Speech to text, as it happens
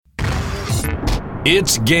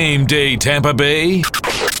It's game day, Tampa Bay.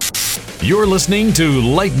 You're listening to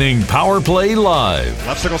Lightning Power Play Live.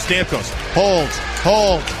 Left circle, Stamkos. Holds,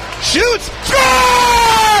 shoots,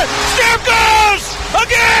 score! Stamkos!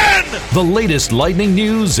 Again! The latest Lightning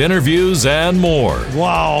news, interviews, and more.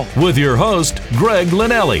 Wow. With your host, Greg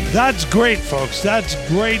Linelli. That's great, folks. That's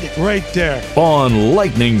great right there. On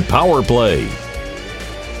Lightning Power Play.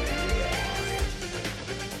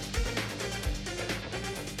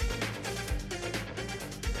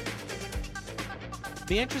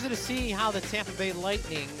 Be interested to see how the Tampa Bay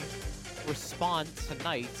Lightning respond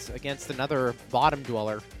tonight against another bottom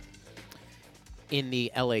dweller in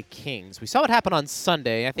the LA Kings. We saw what happened on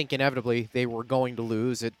Sunday. I think inevitably they were going to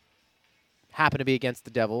lose. It happened to be against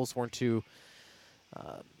the Devils. I don't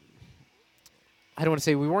want to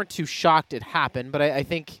say we weren't too shocked it happened, but I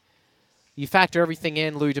think you factor everything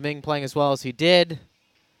in, Louis Domingue playing as well as he did,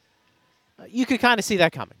 you could kind of see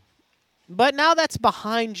that coming. But now that's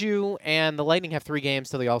behind you, and the Lightning have 3 games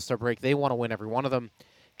till the All-Star break. They want to win every one of them,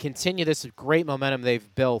 continue this great momentum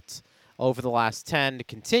they've built over the last 10 to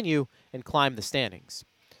continue and climb the standings.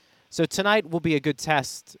 So tonight will be a good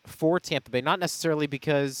test for Tampa Bay, not necessarily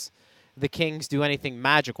because the Kings do anything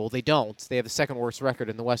magical. They don't. They have the second worst record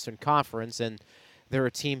in the Western Conference, and they're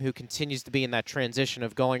a team who continues to be in that transition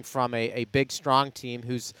of going from a big, strong team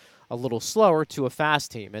who's a little slower to a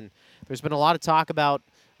fast team. And there's been a lot of talk about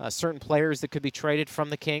certain players that could be traded from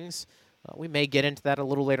the Kings. We may get into that a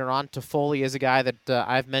little later on. Toffoli is a guy that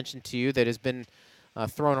I've mentioned to you that has been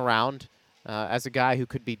thrown around as a guy who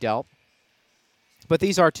could be dealt. But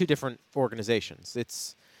these are 2 different organizations.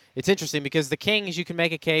 It's interesting because the Kings, you can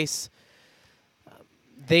make a case,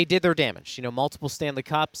 they did their damage. You know, multiple Stanley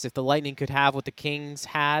Cups. If the Lightning could have what the Kings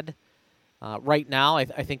had right now, I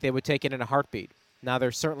think they would take it in a heartbeat. Now,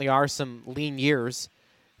 there certainly are some lean years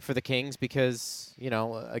for the Kings because, you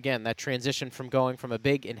know, again, that transition from going from a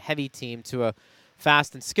big and heavy team to a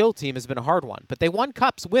fast and skilled team has been a hard one. But they won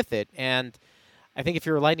cups with it, and I think if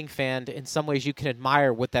you're a Lightning fan, in some ways you can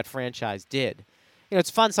admire what that franchise did. You know, it's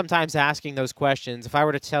fun sometimes asking those questions. If I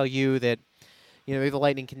were to tell you that, you know, the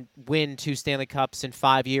Lightning can win 2 Stanley Cups in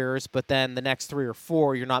 5 years, but then the next 3 or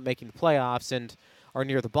 4 you're not making the playoffs and are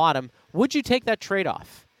near the bottom, would you take that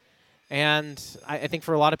trade-off? And I think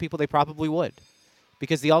for a lot of people they probably would,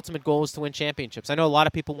 because the ultimate goal is to win championships. I know a lot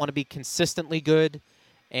of people want to be consistently good,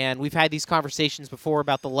 and we've had these conversations before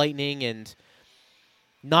about the Lightning and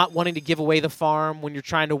not wanting to give away the farm when you're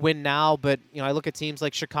trying to win now. But, you know, I look at teams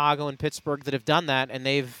like Chicago and Pittsburgh that have done that, and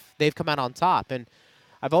they've come out on top. And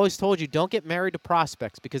I've always told you, don't get married to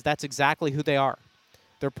prospects, because that's exactly who they are.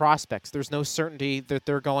 They're prospects. There's no certainty that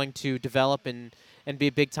they're going to develop and be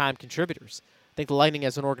big-time contributors. I think the Lightning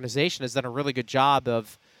as an organization has done a really good job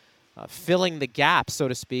of filling the gap, so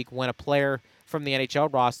to speak, when a player from the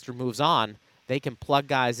NHL roster moves on. They can plug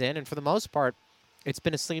guys in, and for the most part, it's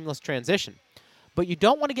been a seamless transition. But you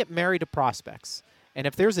don't want to get married to prospects. And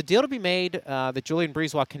if there's a deal to be made that Julien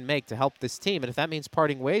BriseBois can make to help this team, and if that means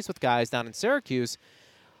parting ways with guys down in Syracuse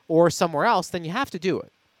or somewhere else, then you have to do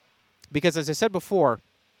it. Because as I said before,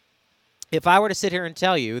 if I were to sit here and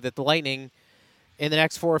tell you that the Lightning in the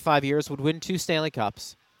next 4 or 5 years would win 2 Stanley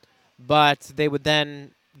Cups, but they would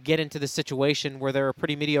then get into the situation where they're a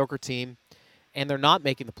pretty mediocre team and they're not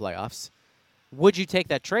making the playoffs, would you take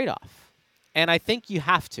that trade-off? And I think you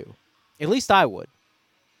have to. At least I would.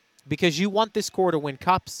 Because you want this core to win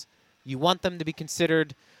cups. You want them to be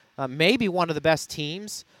considered maybe one of the best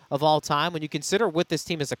teams of all time. When you consider what this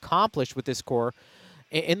team has accomplished with this core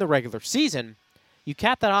in the regular season, you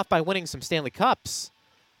cap that off by winning some Stanley Cups.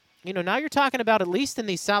 You know, now you're talking about, at least in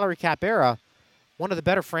the salary cap era, one of the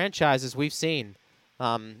better franchises we've seen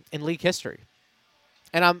in league history.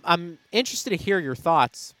 And I'm interested to hear your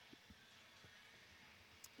thoughts,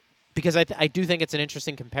 because I do think it's an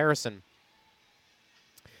interesting comparison.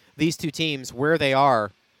 These 2 teams, where they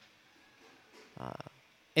are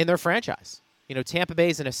in their franchise. You know, Tampa Bay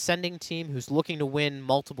is an ascending team who's looking to win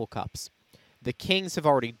multiple cups. The Kings have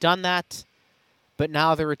already done that, but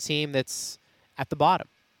now they're a team that's at the bottom.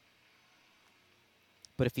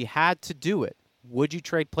 But if you had to do it, would you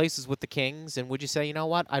trade places with the Kings, and would you say, you know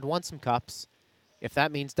what, I'd want some cups if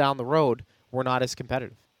that means down the road we're not as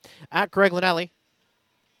competitive? At Greg Linelli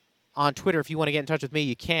on Twitter, if you want to get in touch with me,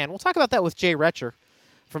 you can. We'll talk about that with Jay Retcher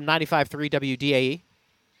from 95.3 WDAE.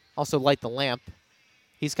 Also, Light the Lamp.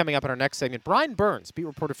 He's coming up in our next segment. Brian Burns, beat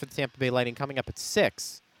reporter for the Tampa Bay Lightning, coming up at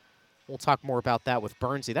 6. We'll talk more about that with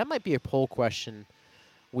Burnsy. That might be a poll question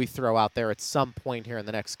we throw out there at some point here in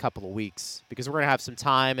the next couple of weeks, because we're going to have some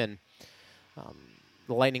time, and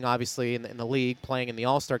the Lightning, obviously, in the league, playing in the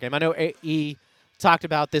All-Star game. I know he talked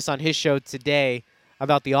about this on his show today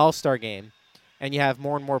about the All-Star game, and you have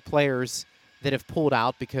more and more players that have pulled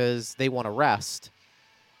out because they want to rest.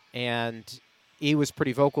 And he was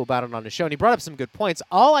pretty vocal about it on the show, and he brought up some good points.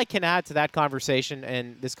 All I can add to that conversation,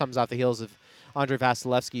 and this comes off the heels of Andrei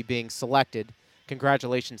Vasilevsky being selected,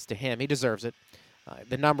 congratulations to him. He deserves it.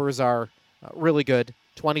 The numbers are really good.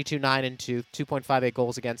 22-9-2, 2.58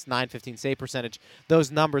 goals against, .915 save percentage.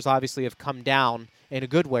 Those numbers obviously have come down in a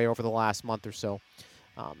good way over the last month or so.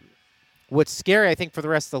 What's scary, I think, for the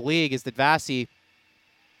rest of the league is that Vasi,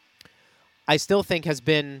 I still think, has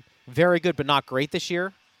been very good but not great this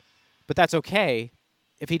year. But that's okay.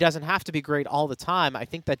 If he doesn't have to be great all the time, I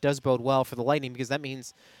think that does bode well for the Lightning, because that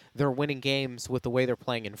means they're winning games with the way they're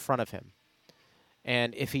playing in front of him.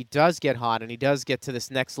 And if he does get hot and he does get to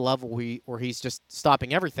this next level where he's just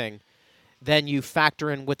stopping everything, then you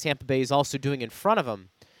factor in what Tampa Bay is also doing in front of him.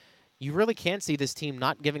 You really can see this team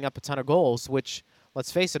not giving up a ton of goals, which,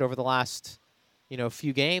 let's face it, over the last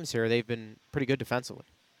few games here, they've been pretty good defensively.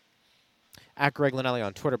 At Greg Linelli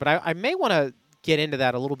on Twitter. But I may want to get into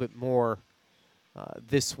that a little bit more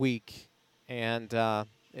this week. And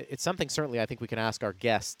it's something certainly I think we can ask our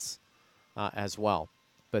guests as well.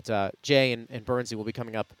 But Jay and Bernsey will be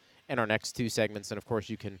coming up in our next two segments. And, of course,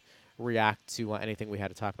 you can react to anything we had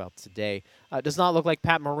to talk about today. Does not look like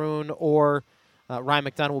Pat Maroon or Ryan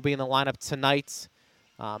McDonough will be in the lineup tonight.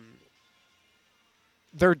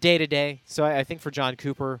 They're day-to-day. So I think for John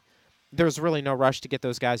Cooper, there's really no rush to get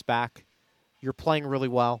those guys back. You're playing really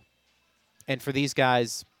well. And for these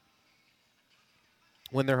guys,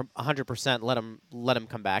 when they're 100%, let them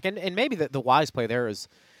come back. And maybe the wise play there is,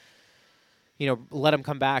 let them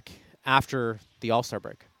come back after the All-Star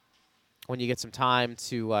break, when you get some time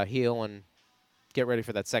to heal and get ready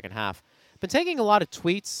for that second half. Been taking a lot of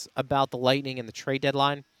tweets about the Lightning and the trade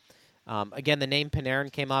deadline. Again, the name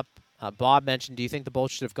Panarin came up. Bob mentioned, do you think the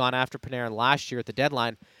Bolts should have gone after Panarin last year at the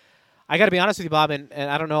deadline? I got to be honest with you, Bob, and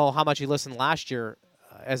I don't know how much you listened last year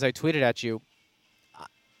as I tweeted at you.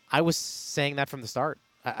 I was saying that from the start.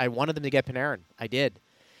 I wanted them to get Panarin. I did.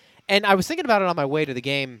 And I was thinking about it on my way to the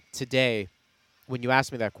game today when you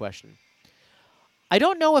asked me that question. I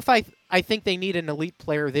don't know if I think they need an elite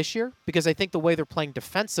player this year, because I think the way they're playing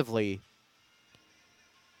defensively,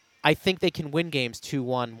 I think they can win games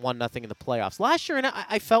 2-1, 1-0 in the playoffs. Last year, and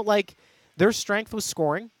I felt like their strength was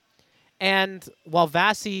scoring. And while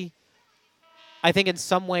Vasi, I think in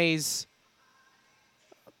some ways,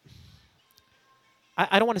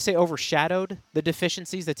 I don't want to say overshadowed the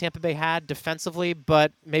deficiencies that Tampa Bay had defensively,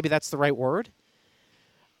 but maybe that's the right word.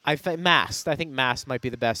 Masked. I think masked might be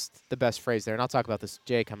the best phrase there, and I'll talk about this,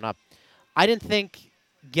 Jay, coming up. I didn't think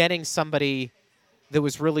getting somebody that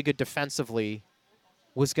was really good defensively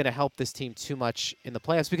was going to help this team too much in the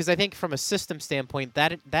playoffs, because I think from a system standpoint,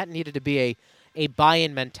 that needed to be a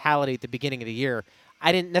buy-in mentality at the beginning of the year.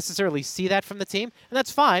 I didn't necessarily see that from the team, and that's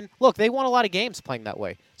fine. Look, they won a lot of games playing that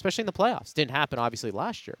way, especially in the playoffs. Didn't happen, obviously,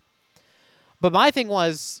 last year. But my thing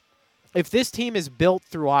was, if this team is built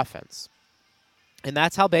through offense, and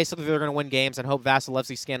that's how basically they're going to win games and hope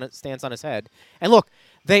Vasilevsky stands on his head. And look,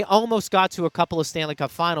 they almost got to a couple of Stanley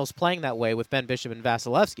Cup finals playing that way with Ben Bishop and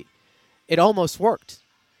Vasilevsky. It almost worked.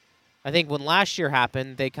 I think when last year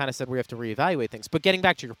happened, they kind of said we have to reevaluate things. But getting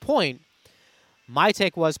back to your point, my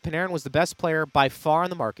take was Panarin was the best player by far on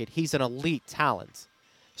the market. He's an elite talent.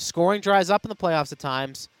 Scoring dries up in the playoffs at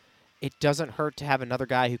times. It doesn't hurt to have another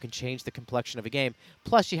guy who can change the complexion of a game.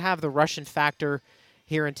 Plus, you have the Russian factor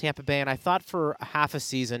here in Tampa Bay, and I thought for a half a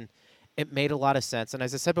season it made a lot of sense. And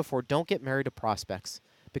as I said before, don't get married to prospects,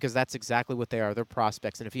 because that's exactly what they are. They're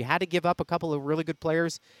prospects. And if you had to give up a couple of really good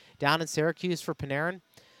players down in Syracuse for Panarin,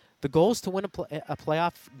 the goal is to win a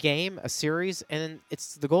playoff game, a series, and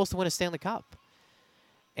the goal is to win a Stanley Cup.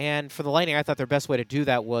 And for the Lightning, I thought their best way to do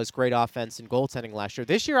that was great offense and goaltending last year.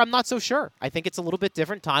 This year, I'm not so sure. I think it's a little bit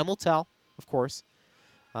different. Time will tell, of course.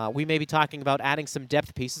 We may be talking about adding some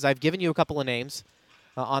depth pieces. I've given you a couple of names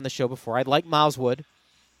on the show before. I'd like Miles Wood.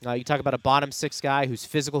 You talk about a bottom six guy who's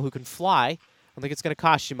physical, who can fly. I don't think it's going to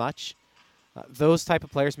cost you much. Those type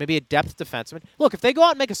of players, maybe a depth defenseman. Look, if they go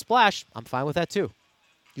out and make a splash, I'm fine with that too.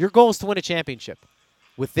 Your goal is to win a championship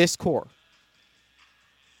with this core.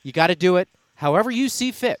 You got to do it however you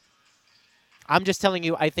see fit. I'm just telling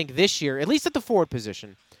you, I think this year, at least at the forward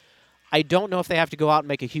position, I don't know if they have to go out and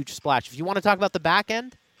make a huge splash. If you want to talk about the back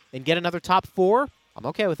end and get another top four, I'm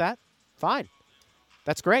okay with that. Fine.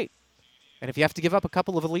 That's great. And if you have to give up a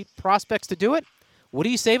couple of elite prospects to do it, what are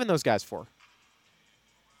you saving those guys for?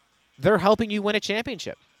 They're helping you win a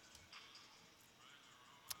championship.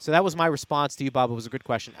 So that was my response to you, Bob. It was a good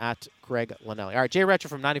question at Greg Linelli. All right, Jay Retcher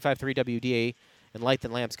from 95.3 WDA and Light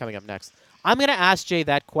and Lambs coming up next. I'm going to ask Jay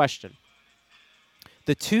that question.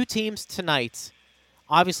 The two teams tonight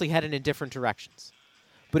obviously headed in different directions.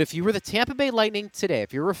 But if you were the Tampa Bay Lightning today,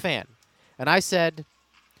 if you were a fan, and I said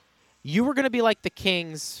you were going to be like the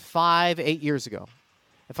Kings 8 years ago,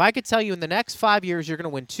 if I could tell you in the next 5 years you're going to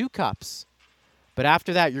win 2 cups, but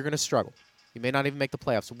after that you're going to struggle, you may not even make the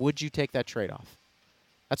playoffs, would you take that trade-off?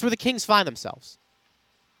 That's where the Kings find themselves.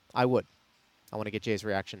 I would. I want to get Jay's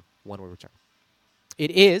reaction when we return. It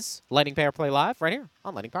is Lightning Power Play Live right here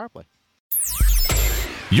on Lightning Power Play.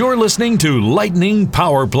 You're listening to Lightning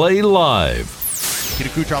Power Play Live.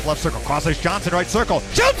 Nikita Kucherov left circle, crosses Johnson right circle.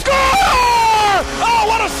 Shoot, score! Oh,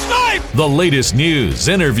 what a snipe! The latest news,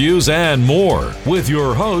 interviews, and more with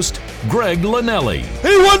your host, Greg Linnelli.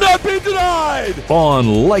 He will not be denied!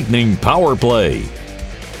 On Lightning Power Play.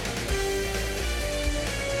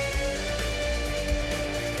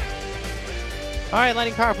 All right,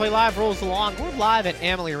 Lightning Power Play Live rolls along. We're live at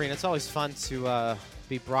Amalie Arena. It's always fun to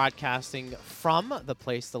be broadcasting from the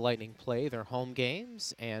place the Lightning play their home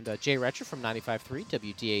games. And Jay Retcher from 95.3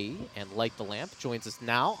 WDAE and Light the Lamp joins us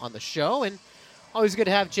now on the show. And always good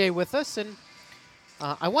to have Jay with us. And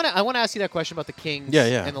I want to ask you that question about the Kings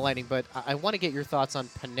and the Lightning, but I want to get your thoughts on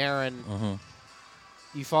Panarin. Mm-hmm.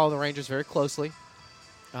 You follow the Rangers very closely.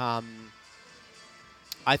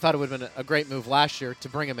 I thought it would have been a great move last year to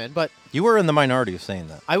bring him in, but you were in the minority of saying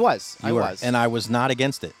that. I was, and I was not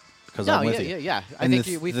against it because I'm with you. Yeah. I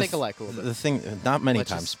think we think alike a little bit. The thing, not many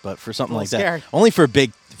times, but for something like scary. that, only for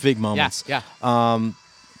big moments. Yeah.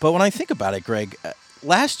 But when I think about it, Greg,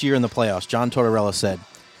 last year in the playoffs, John Tortorella said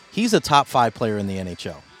he's a top 5 player in the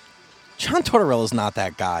NHL. John Tortorella's not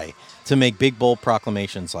that guy to make big bold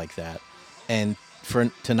proclamations like that, and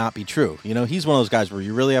to not be true. You know, he's one of those guys where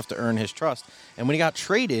you really have to earn his trust. And when he got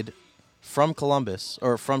traded from Columbus,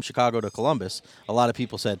 or from Chicago to Columbus, a lot of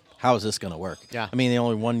people said, how is this going to work? Yeah. I mean, they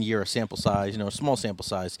only 1 year of sample size, a small sample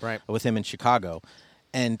size with him in Chicago.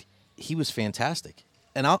 And he was fantastic.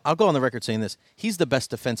 And I'll go on the record saying this. He's the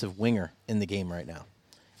best defensive winger in the game right now.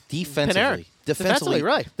 Defensively,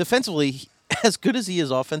 right. Defensively, as good as he is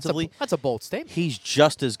offensively. That's a bold statement. He's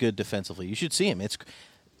just as good defensively. You should see him. It's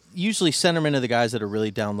usually centermen are the guys that are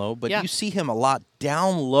really down low, but you see him a lot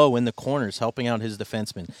down low in the corners helping out his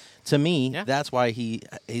defensemen. To me, that's why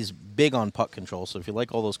he's big on puck control. So if you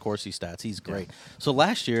like all those Corsi stats, he's great. So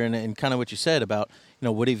last year, and kind of what you said about,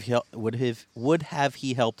 would have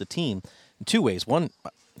he helped the team in 2 ways. One,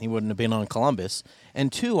 he wouldn't have been on Columbus.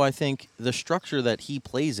 And 2, I think the structure that he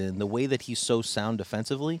plays in, the way that he's so sound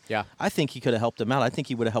defensively, I think he could have helped him out. I think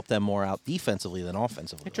he would have helped them more out defensively than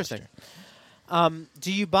offensively. Interesting.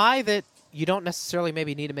 Do you buy that you don't necessarily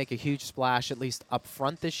maybe need to make a huge splash, at least up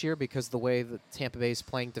front this year, because of the way that Tampa Bay is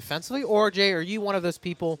playing defensively? Or, Jay, are you one of those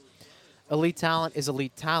people, elite talent is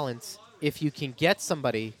elite talent, if you can get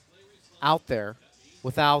somebody out there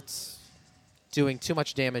without doing too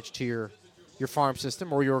much damage to your farm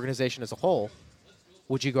system or your organization as a whole,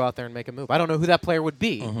 would you go out there and make a move? I don't know who that player would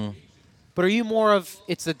be, but are you more of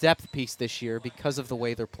it's a depth piece this year because of the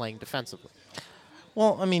way they're playing defensively?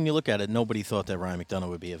 Well, I mean, you look at it, nobody thought that Ryan McDonagh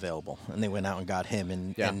would be available, and they went out and got him.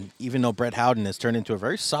 And even though Brett Howden has turned into a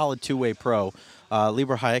very solid two-way pro,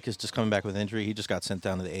 Libor Hayek is just coming back with injury. He just got sent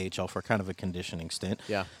down to the AHL for kind of a conditioning stint.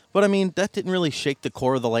 Yeah. But, I mean, that didn't really shake the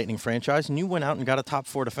core of the Lightning franchise, and you went out and got a top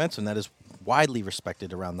 4 defenseman that is widely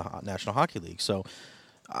respected around the National Hockey League. So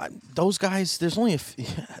those guys, there's only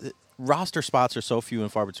roster spots are so few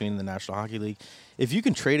and far between in the National Hockey League. If you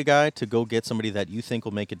can trade a guy to go get somebody that you think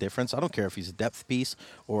will make a difference, I don't care if he's a depth piece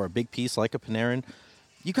or a big piece like a Panarin,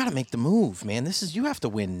 you got to make the move, man. You have to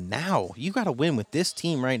win now. You got to win with this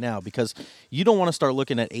team right now because you don't want to start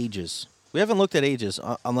looking at ages. We haven't looked at ages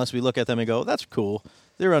unless we look at them and go, that's cool.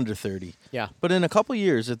 They're under 30. Yeah. But in a couple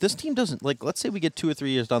years, if this team doesn't, let's say we get 2 or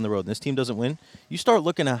 3 years down the road and this team doesn't win, you start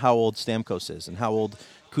looking at how old Stamkos is and how old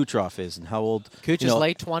Kucherov is and how old... Kuch is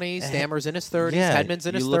late 20s, Stammer's in his 30s, Hedman's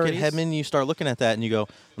in his 30s. You look at Hedman, you start looking at that and you go,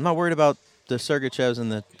 I'm not worried about the Sergachevs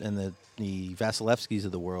and the Vasilevskis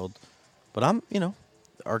of the world, but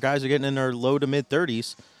our guys are getting in their low to mid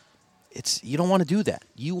 30s. You don't want to do that.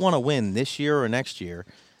 You want to win this year or next year.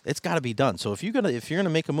 It's got to be done. So if you're gonna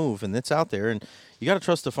make a move and it's out there, and you got to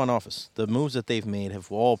trust the front office. The moves that they've made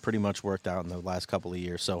have all pretty much worked out in the last couple of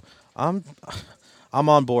years. So I'm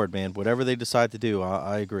on board, man. Whatever they decide to do,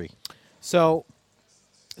 I agree. So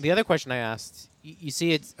the other question I asked, you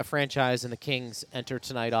see it's a franchise, and the Kings enter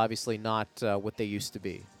tonight. Obviously not what they used to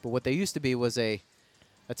be, but what they used to be was a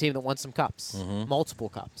team that won some cups, multiple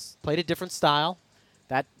cups, played a different style.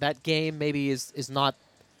 That game maybe is not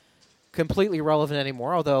completely relevant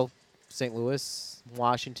anymore, although St. Louis,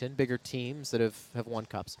 Washington, bigger teams that have won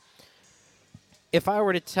cups. If I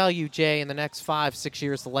were to tell you, Jay, in the next 5-6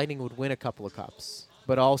 years the Lightning would win a couple of cups,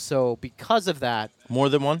 but also because of that, more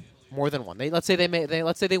than one. Let's say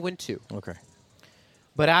they win 2. Okay.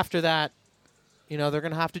 But after that, they're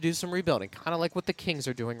going to have to do some rebuilding, kind of like what the Kings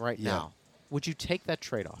are doing right now. Would you take that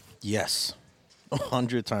trade-off? Yes.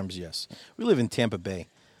 100 times yes. We live in Tampa Bay.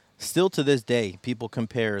 Still to this day, people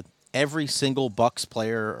compare every single Bucks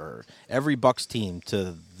player or every Bucks team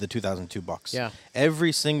to the 2002 Bucks. Yeah.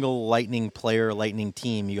 Every single Lightning player, Lightning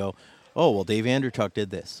team, you go, oh, well, Dave Andreychuk did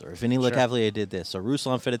this, or Vinny Lecavalier did this, or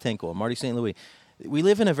Ruslan Fedotenko, or Marty St. Louis. We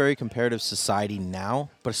live in a very comparative society now,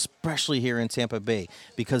 but especially here in Tampa Bay,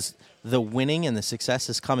 because the winning and the success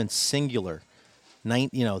has come in singular. When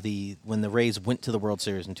the Rays went to the World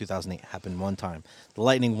Series in 2008, happened one time. The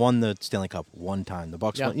Lightning won the Stanley Cup one time. The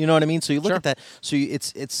Bucks won. You know what I mean? So you look at that. So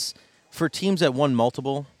it's for teams that won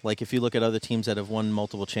multiple. Like if you look at other teams that have won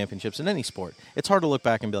multiple championships in any sport, it's hard to look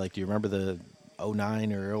back and be like, do you remember the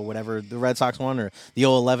 09 or whatever the Red Sox won, or the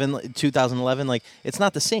 2011? Like it's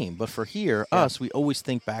not the same. But for us, we always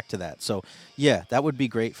think back to that. So yeah, that would be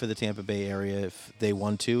great for the Tampa Bay area if they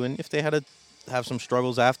won 2, and if they had to have some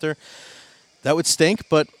struggles after. That would stink,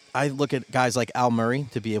 but I look at guys like Al Murray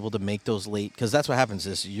to be able to make those late, because that's what happens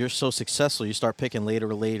is you're so successful, you start picking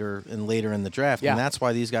later in the draft, and that's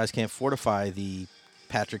why these guys can't fortify the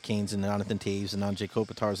Patrick Kanes and Jonathan Taves and Anze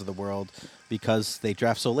Kopitars of the world, because they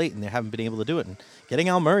draft so late and they haven't been able to do it. And getting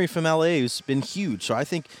Al Murray from LA has been huge, so I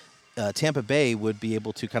think Tampa Bay would be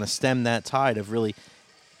able to kind of stem that tide of really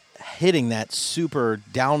hitting that super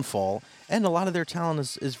downfall, and a lot of their talent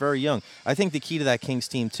is very young. I think the key to that Kings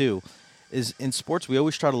team, too, is in sports, we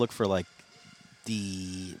always try to look for like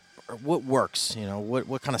what works,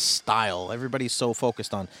 what kind of style. Everybody's so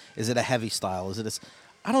focused on, is it a heavy style?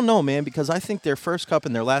 I don't know, man, because I think their first cup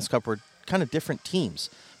and their last cup were kind of different teams.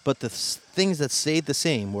 But the things that stayed the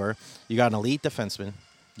same were you got an elite defenseman,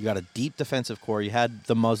 you got a deep defensive core, you had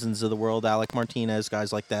the Muzzins of the world, Alec Martinez,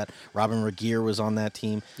 guys like that. Robin Regehr was on that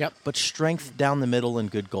team. Yep. But strength down the middle and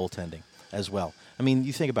good goaltending as well. I mean,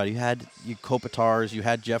 you think about it. You had Kopitars, you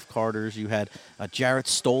had Jeff Carters, you had Jarrett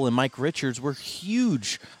Stoll and Mike Richards were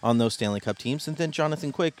huge on those Stanley Cup teams. And then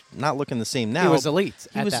Jonathan Quick, not looking the same now. He was elite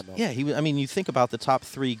at that moment. Yeah, he was. I mean, you think about the top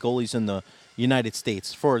 3 goalies in the United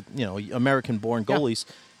States for American-born goalies.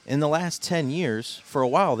 In the last 10 years, for a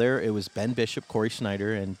while there, it was Ben Bishop, Corey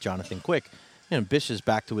Schneider, and Jonathan Quick. Bishop's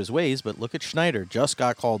back to his ways, but look at Schneider, just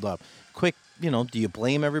got called up. Quick, do you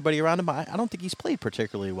blame everybody around him? I don't think he's played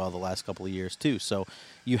particularly well the last couple of years, too. So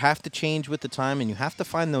you have to change with the time, and you have to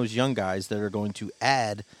find those young guys that are going to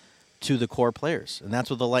add to the core players. And that's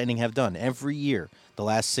what the Lightning have done. Every year, the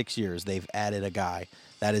last 6 years, they've added a guy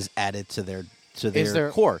that is added to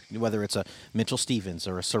their core, whether it's a Mitchell Stevens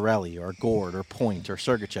or a Cirelli or a Gord or Point or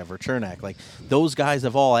Sergachev or Chernak. Like, those guys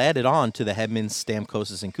have all added on to the Hedmans,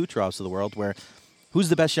 Stamkoses, and Kucherovs of the world, where who's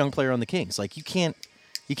the best young player on the Kings? Like, you can't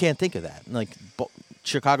think of that. Like,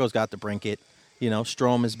 Chicago's got the Brinket.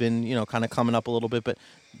 Strome has been, kind of coming up a little bit, but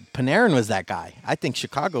Panarin was that guy. I think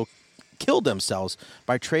Chicago killed themselves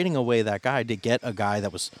by trading away that guy to get a guy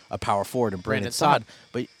that was a power forward in Brandon Saad.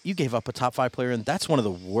 But you gave up a top 5 player, and that's one of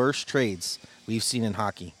the worst trades we've seen in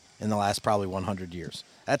hockey in the last probably 100 years.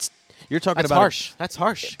 You're talking about harsh. That's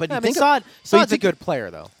harsh. But Saad's a good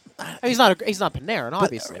player, though. He's not Panarin,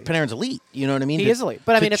 obviously. Panarin's elite. You know what I mean? He is elite.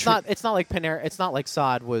 But I mean, it's not like Panarin. It's not like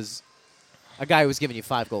Saad was a guy who was giving you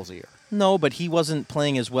 5 goals a year. No, but he wasn't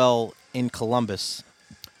playing as well in Columbus.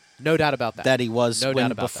 No doubt about that. That he was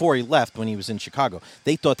before he left when he was in Chicago.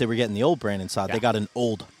 They thought they were getting the old Brandon Saad. Yeah. They got an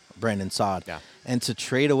old Brandon Saad. Yeah. And to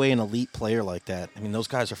trade away an elite player like that, I mean, those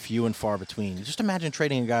guys are few and far between. Just imagine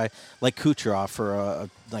trading a guy like Kucherov for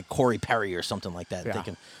like Corey Perry or something like that. Yeah.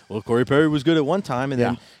 Thinking, well, Corey Perry was good at one time, and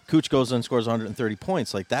then Kuch goes and scores 130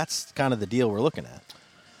 points. Like, that's kind of the deal we're looking at.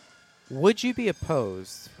 Would you be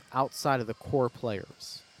opposed, outside of the core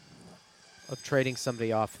players, of trading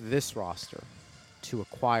somebody off this roster to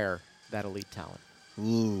acquire that elite talent?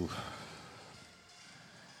 Ooh.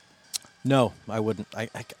 No, I wouldn't.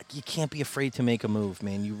 You can't be afraid to make a move,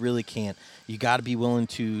 man. You really can't. You got to be willing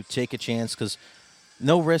to take a chance, because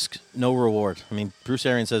no risk, no reward. I mean, Bruce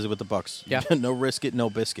Arians says it with the Bucks. Yeah. No risk it,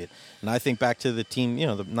 no biscuit. And I think back to the team,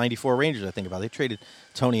 the 94 Rangers I think about. They traded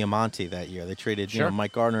Tony Amonte that year. They traded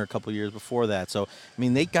Mike Gardner a couple years before that. So, I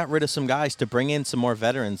mean, they got rid of some guys to bring in some more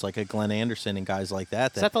veterans like a Glenn Anderson and guys like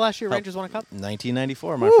that. Is that the last year Rangers won a cup?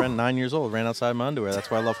 1994. My friend, 9 years old, ran outside my underwear.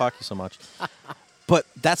 That's why I love hockey so much. But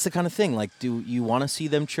that's the kind of thing. Like, do you want to see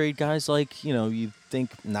them trade guys like, you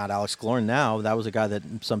think, not Alex Killorn now. That was a guy that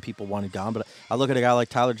some people wanted gone. But I look at a guy like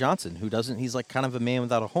Tyler Johnson, who doesn't, he's like kind of a man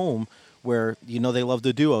without a home, where, they love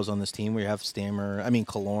the duos on this team, where you have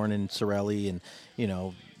Killorn and Cirelli and,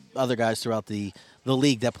 other guys throughout the the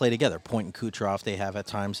league that play together. Point and Kucherov they have at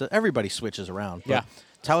times. Everybody switches around. But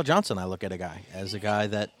Tyler Johnson, I look at as a guy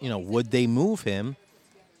that, would they move him?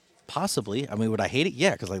 Possibly. I mean, would I hate it?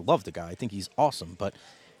 Yeah, because I love the guy. I think he's awesome. But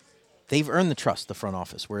they've earned the trust, the front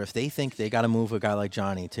office, where if they think they got to move a guy like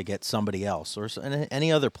Johnny to get somebody else or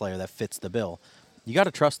any other player that fits the bill, you got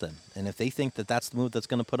to trust them. And if they think that that's the move that's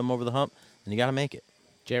going to put them over the hump, then you got to make it.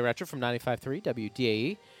 Jay Retcher from 95.3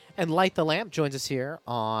 WDAE. And Light the Lamp joins us here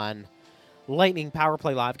on Lightning Power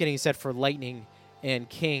Play Live, getting you set for Lightning and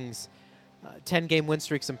Kings. 10-game win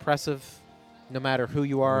streak's impressive, no matter who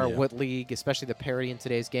you are, what league, especially the parity in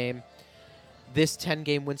today's game. This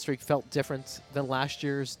 10-game win streak felt different than last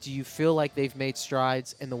year's. Do you feel like they've made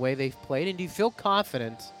strides in the way they've played? And do you feel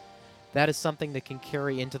confident that is something that can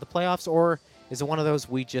carry into the playoffs? Or is it one of those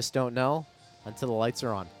we just don't know until the lights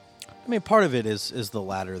are on? I mean, part of it is the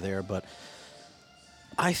latter there, but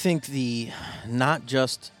I think not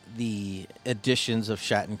just the additions of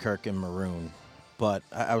Shattenkirk and Maroon, but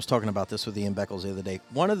I was talking about this with Ian Beckles the other day.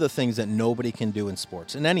 One of the things that nobody can do in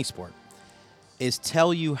sports, in any sport, is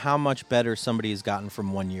tell you how much better somebody has gotten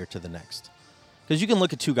from one year to the next. Because you can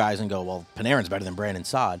look at two guys and go, well, Panarin's better than Brandon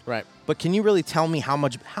Saad. Right. But can you really tell me how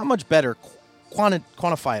much better,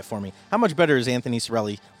 quantify it for me, how much better is Anthony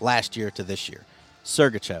Cirelli last year to this year?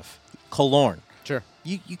 Sergachev, Killorn. Sure.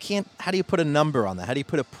 You can't, how do you put a number on that? How do you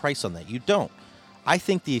put a price on that? You don't. I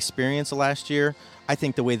think the experience of last year, I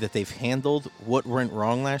think the way that they've handled what went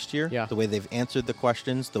wrong last year, the way they've answered the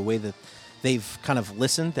questions, the way that they've kind of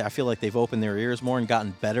listened, I feel like they've opened their ears more and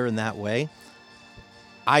gotten better in that way.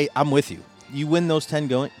 I'm with you. You win those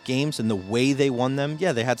 10 games and the way they won them,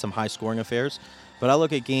 they had some high-scoring affairs. But I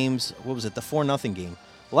look at games, what was it, the 4-0 game.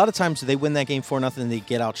 A lot of times they win that game 4-0 and they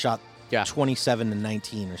get outshot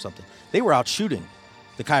 27-19 or something. They were out shooting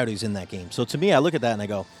the Coyotes in that game. So to me, I look at that and I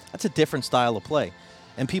go, that's a different style of play.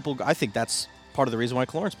 And I think that's part of the reason why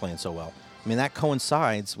Killorn's playing so well. I mean, that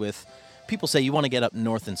coincides with, people say you want to get up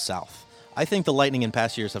north and south. I think the Lightning in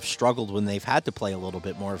past years have struggled when they've had to play a little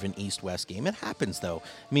bit more of an east-west game. It happens, though.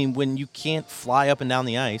 I mean, when you can't fly up and down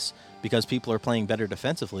the ice because people are playing better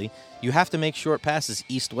defensively, you have to make short passes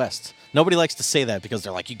east-west. Nobody likes to say that because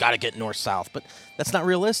they're like, you got to get north-south, but that's not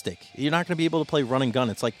realistic. You're not going to be able to play run and gun.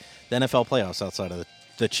 It's like the NFL playoffs outside of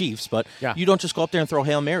the Chiefs, but you don't just go up there and throw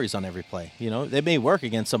Hail Marys on every play. They may work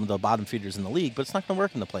against some of the bottom feeders in the league, but it's not going to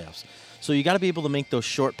work in the playoffs. So you got to be able to make those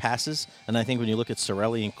short passes, and I think when you look at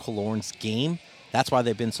Cirelli and Killorn's game, that's why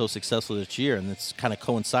they've been so successful this year, and it's kind of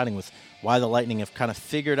coinciding with why the Lightning have kind of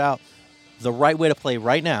figured out the right way to play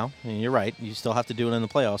right now. And you're right, you still have to do it in the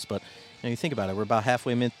playoffs, but you think about it, we're about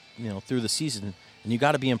halfway through the season, and you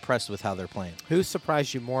got to be impressed with how they're playing. Who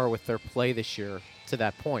surprised you more with their play this year to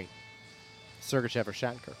that point? Sergachev or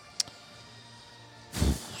Shattenkirk?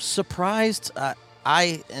 Surprised.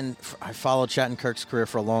 I followed Shattenkirk's career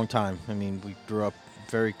for a long time. I mean, we grew up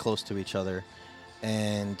very close to each other,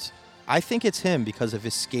 and I think it's him because of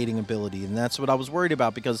his skating ability, and that's what I was worried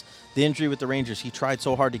about because the injury with the Rangers, he tried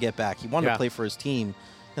so hard to get back. He wanted to play for his team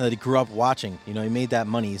that he grew up watching. He made that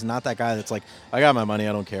money. He's not that guy that's like, I got my money,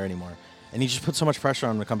 I don't care anymore. And he just put so much pressure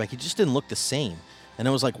on him to come back. He just didn't look the same. And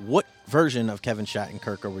it was like, what version of Kevin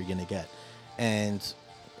Shattenkirk are we going to get? And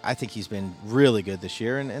I think he's been really good this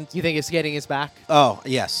year. And you think skating is back? Oh,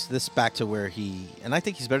 yes. This is back to where and I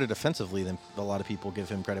think he's better defensively than a lot of people give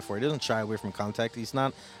him credit for. He doesn't shy away from contact. He's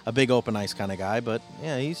not a big open ice kind of guy, but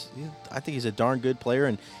I think he's a darn good player,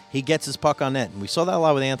 and he gets his puck on net. And we saw that a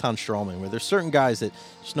lot with Anton Stralman, where there's certain guys that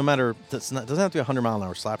just no matter, doesn't have to be a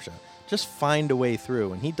 100-mile-an-hour slap shot. Just find a way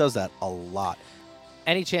through, and he does that a lot.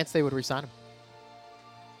 Any chance they would re-sign him?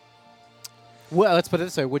 Well, let's put it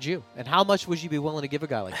this way. Would you? And how much would you be willing to give a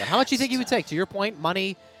guy like that? How much do you think he would take? To your point,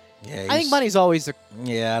 money. Yeah, I think money's always I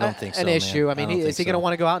don't think so, an issue. Man. I mean, is he going to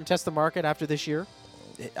want to go out and test the market after this year?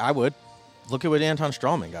 I would. Look at what Anton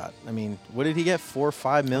Stralman got. I mean, what did he get? $4 or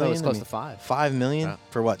 $5 million? It was close to $5. $5 million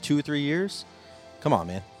for what? 2 or 3 years? Come on,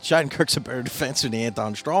 man. Shattenkirk's a better defenseman than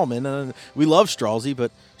Anton Stralman. We love Stralzy,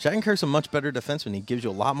 but Shattenkirk's a much better defenseman. He gives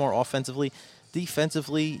you a lot more offensively.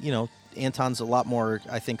 Defensively, Anton's a lot more,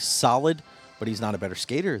 I think, solid, but he's not a better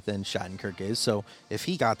skater than Shattenkirk is. So if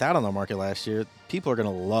he got that on the market last year, people are going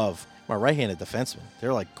to love my right-handed defenseman.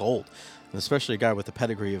 They're like gold, and especially a guy with the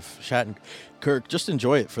pedigree of Shattenkirk. Just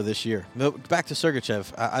enjoy it for this year. But back to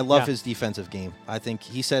Sergachev. I love his defensive game. I think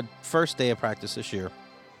he said first day of practice this year,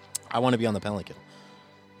 I want to be on the penalty kill.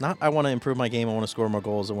 Not I want to improve my game. I want to score more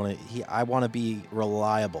goals. I want to be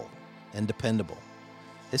reliable and dependable.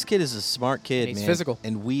 This kid is a smart kid, and he's man. Physical.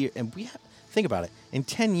 And we think about it. In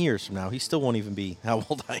 10 years from now, he still won't even be, how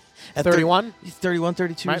old I? At 31? He's 31,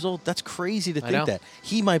 32 years old. That's crazy to think that.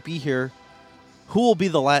 He might be here, who will be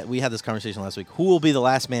the last? We had this conversation last week. Who will be the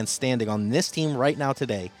last man standing on this team right now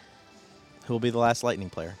today? Who will be the last Lightning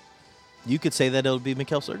player? You could say that it would be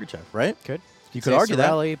Mikhail Sergachev, right? Could. You could argue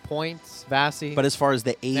Cirelli, Points, Vasi. But as far as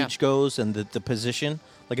the age goes and the position,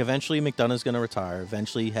 like eventually McDonough's going to retire.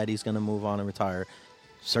 Eventually Heddy's going to move on and retire.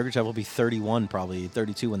 Sergachev will be 31, probably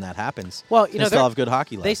 32 when that happens. Well, they still have good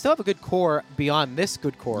hockey left. They still have a good core beyond this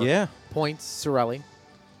good core. Yeah. Points, Cirelli,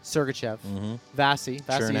 Sergachev, Vasi.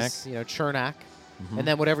 Vasi's, Chernak. And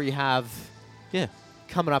then whatever you have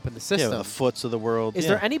coming up in the system. Yeah, the Foots of the world. Is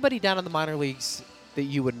there anybody down in the minor leagues that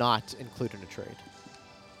you would not include in a trade?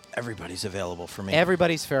 Everybody's available for me.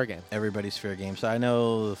 Everybody's fair game. Everybody's fair game. So I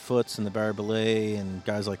know the Foots and the Barry Belay and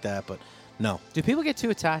guys like that, but no. Do people get too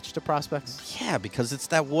attached to prospects? Yeah, because it's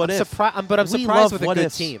that what if. But I'm surprised with a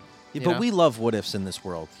good team. Yeah, but we love what ifs in this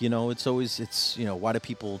world. It's always, why do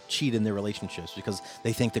people cheat in their relationships? Because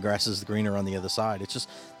they think the grass is greener on the other side. It's just,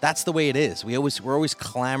 that's the way it is. We're always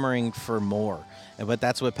clamoring for more. But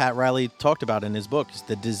that's what Pat Riley talked about in his book, is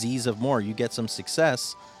the disease of more. You get some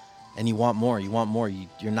success and you want more. You want more. You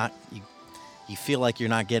feel like you're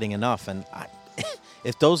not getting enough. And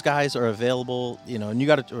if those guys are available, and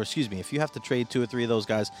if you have to trade 2 or 3 of those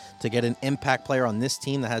guys to get an impact player on this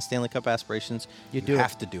team that has Stanley Cup aspirations, you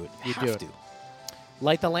have to do it. You have to.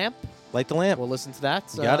 Light the lamp. Light the lamp. We'll listen to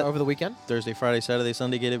that over the weekend. Thursday, Friday, Saturday,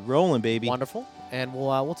 Sunday, get it rolling, baby. Wonderful. And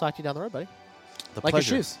we'll talk to you down the road, buddy. Like your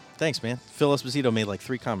shoes. Thanks, man. Phil Esposito made like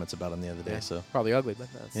 3 comments about him the other day. So probably ugly, but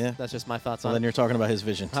that's just my thoughts on it. Then you're talking about his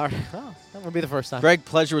vision. All right. Oh, that would be the first time. Greg,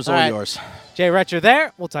 pleasure was all yours. Jay Retcher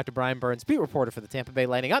there. We'll talk to Brian Burns, beat reporter for the Tampa Bay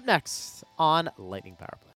Lightning, up next on Lightning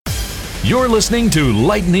Power Play. You're listening to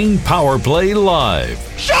Lightning Power Play Live.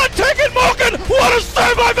 Shot taken, Malkin! What a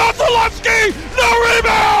save by Vasilevsky! No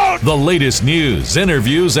rebound! The latest news,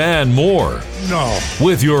 interviews, and more. No.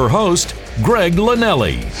 With your host, Greg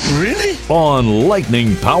Linnelli. Really? On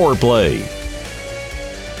Lightning Power Play.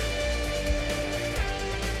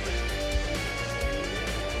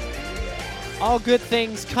 All good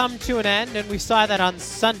things come to an end, and we saw that on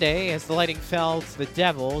Sunday as the Lightning fell to the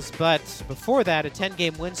Devils. But before that, a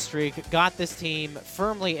 10-game win streak got this team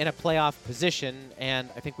firmly in a playoff position, and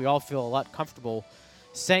I think we all feel a lot comfortable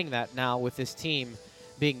saying that now with this team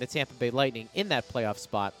being the Tampa Bay Lightning in that playoff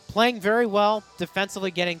spot. Playing very well,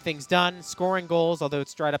 defensively getting things done, scoring goals, although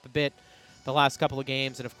it's dried up a bit the last couple of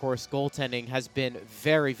games. And, of course, goaltending has been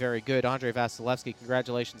very, very good. Andrei Vasilevsky,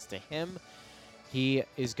 congratulations to him. He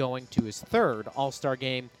is going to his 3rd All-Star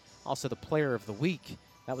game, also the Player of the Week.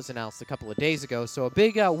 That was announced a couple of days ago. So a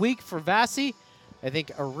big week for Vasi. I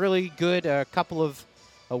think a really good couple of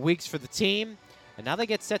weeks for the team. And now they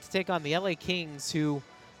get set to take on the LA Kings, who,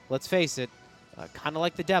 let's face it, kind of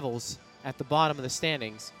like the Devils at the bottom of the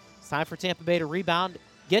standings. It's time for Tampa Bay to rebound,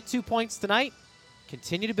 get 2 points tonight,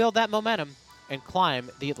 continue to build that momentum, and climb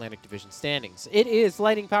the Atlantic Division standings. It is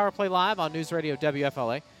Lightning Power Play Live on News Radio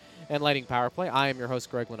WFLA and Lightning Power Play. I am your host,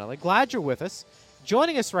 Greg Linnelli. Glad you're with us.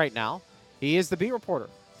 Joining us right now, he is the beat reporter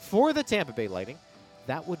for the Tampa Bay Lightning.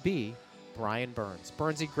 That would be Brian Burns.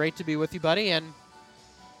 Burnsy, great to be with you, buddy. And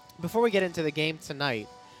before we get into the game tonight,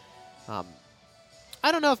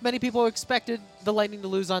 I don't know if many people expected the Lightning to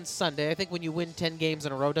lose on Sunday. I think when you win 10 games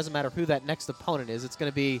in a row, it doesn't matter who that next opponent is, it's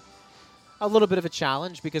going to be a little bit of a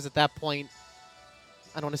challenge because at that point,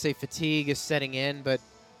 I don't want to say fatigue is setting in, but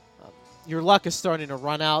your luck is starting to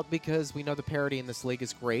run out because we know the parity in this league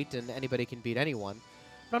is great and anybody can beat anyone.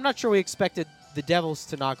 But I'm not sure we expected the Devils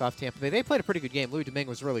to knock off Tampa Bay. They played a pretty good game. Louis Domingue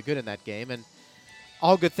was really good in that game, and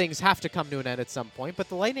all good things have to come to an end at some point. But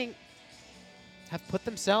the Lightning have put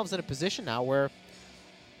themselves in a position now where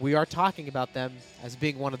we are talking about them as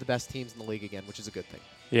being one of the best teams in the league again, which is a good thing.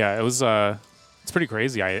 Yeah, it was it's pretty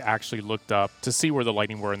crazy. I actually looked up to see where the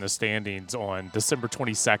Lightning were in the standings on December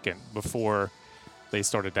 22nd before they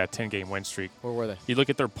started that 10-game win streak. Where were they? You look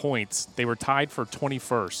at their points. They were tied for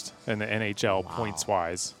 21st in the NHL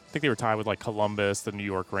points-wise. I think they were tied with, like, Columbus, the New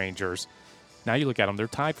York Rangers. Now you look at them, they're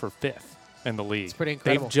tied for 5th in the league. It's pretty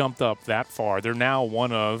incredible. They've jumped up that far. They're now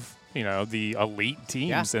one of, the elite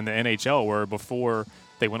teams in the NHL, where before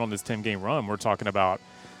they went on this 10-game run, we're talking about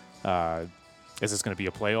is this going to be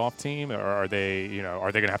a playoff team, or are they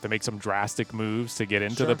going to have to make some drastic moves to get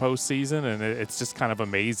into the postseason? And it's just kind of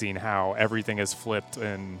amazing how everything has flipped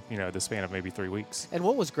in, the span of maybe 3 weeks. And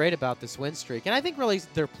what was great about this win streak, and I think really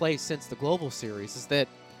their play since the Global Series, is that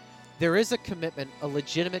there is a commitment, a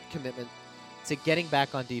legitimate commitment to getting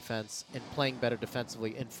back on defense and playing better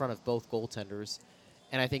defensively in front of both goaltenders.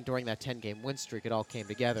 And I think during that 10-game win streak, it all came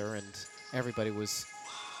together, and everybody was,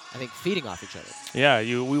 I think, feeding off each other. Yeah,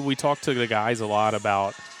 we talked to the guys a lot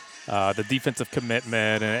about the defensive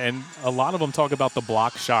commitment, and a lot of them talk about the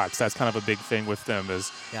block shots. That's kind of a big thing with them,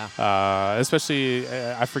 is especially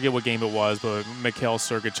I forget what game it was, but Mikhail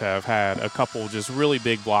Sergachev had a couple just really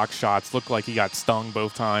big block shots. Looked like he got stung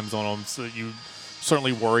both times on them, so you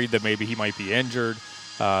certainly worried that maybe he might be injured.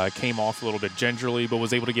 Came off a little bit gingerly, but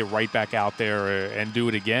was able to get right back out there and do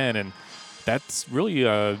it again. And that's really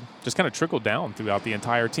just kind of trickled down throughout the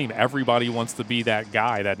entire team. Everybody wants to be that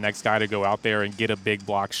guy, that next guy to go out there and get a big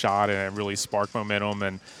block shot and really spark momentum.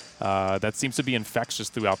 And that seems to be infectious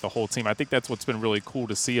throughout the whole team. I think that's what's been really cool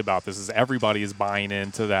to see about this, is everybody is buying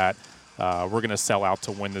into that we're going to sell out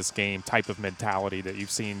to win this game type of mentality that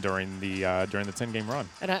you've seen during the 10-game run.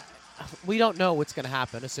 And we don't know what's going to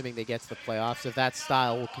happen, assuming they get to the playoffs, if that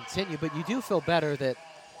style will continue. But you do feel better that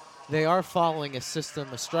they are following a system,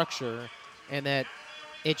 a structure, and that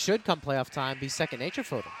it should, come playoff time, be second nature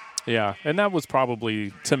for them. Yeah, and that was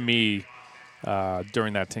probably, to me,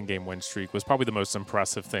 during that 10-game win streak, was probably the most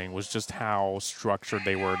impressive thing, was just how structured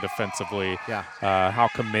they were defensively, how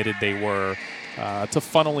committed they were to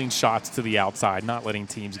funneling shots to the outside, not letting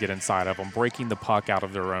teams get inside of them, breaking the puck out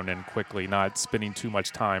of their own end quickly, not spending too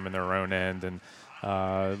much time in their own end,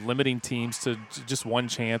 and limiting teams to just one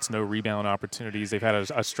chance, no rebound opportunities. They've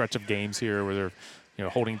had a stretch of games here where they're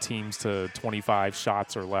holding teams to 25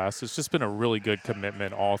 shots or less. It's just been a really good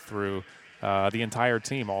commitment all through the entire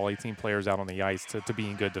team, all 18 players out on the ice, to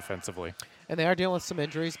being good defensively. And they are dealing with some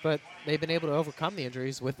injuries, but they've been able to overcome the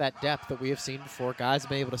injuries with that depth that we have seen before. Guys have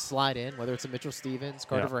been able to slide in, whether it's a Mitchell Stevens,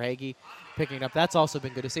 Carter Verhaeghe picking it up. That's also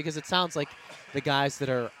been good to see, because it sounds like the guys that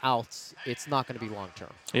are out, it's not going to be long-term.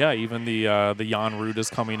 Yeah, even the Jan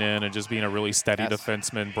Rudas coming in and just being a really steady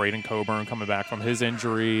defenseman. Braden Coburn coming back from his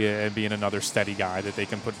injury and being another steady guy that they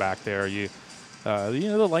can put back there.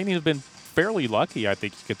 The Lightning have been fairly lucky, I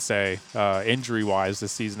think you could say, injury-wise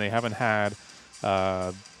this season. They haven't had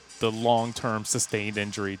the long-term sustained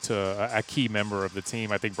injury to a key member of the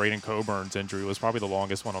team. I think Braden Coburn's injury was probably the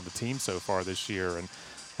longest one on the team so far this year,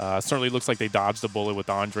 and certainly looks like they dodged a bullet with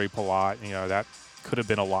Andre Palat. That could have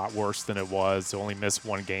been a lot worse than it was. To only miss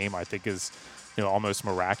one game, I think, is almost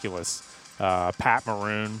miraculous. Pat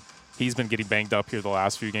Maroon, he's been getting banged up here the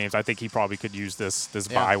last few games. I think he probably could use this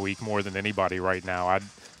bye week more than anybody right now.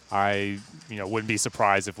 I wouldn't be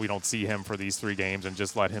surprised if we don't see him for these 3 games and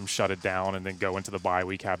just let him shut it down and then go into the bye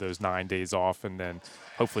week, have those 9 days off, and then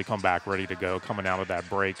hopefully come back ready to go coming out of that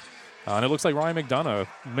break. And it looks like Ryan McDonough,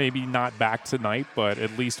 maybe not back tonight, but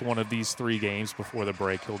at least one of these 3 games before the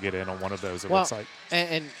break, he'll get in on one of those, it looks like.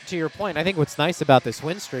 And to your point, I think what's nice about this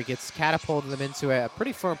win streak, it's catapulted them into a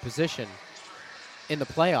pretty firm position in the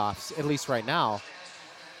playoffs, at least right now.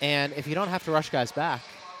 And if you don't have to rush guys back,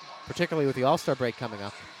 particularly with the All-Star break coming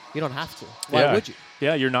up, you don't have to. Why would you?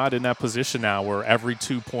 Yeah, you're not in that position now where every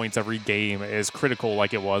 2 points every game is critical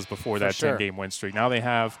like it was before that 10-game win streak. Now they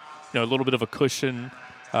have a little bit of a cushion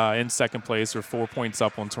in second place. They're 4 points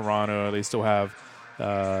up on Toronto. They still have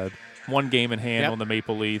 1 game in hand on the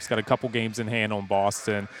Maple Leafs. Got a couple games in hand on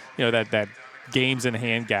Boston. That games in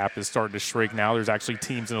hand gap is starting to shrink. Now there's actually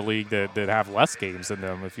teams in the league that have less games than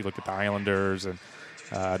them. If you look at the Islanders and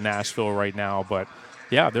Nashville right now, but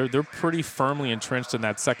yeah, they're pretty firmly entrenched in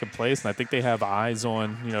that second place, and I think they have eyes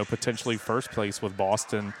on potentially first place with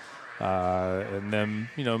Boston, and them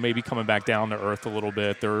maybe coming back down to earth a little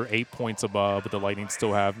bit. They're 8 points above, but the Lightning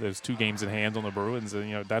still have those 2 games in hand on the Bruins,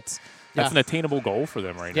 and that's an attainable goal for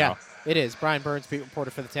them right now. Yeah, it is. Brian Burns, beat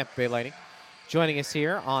reporter for the Tampa Bay Lightning, joining us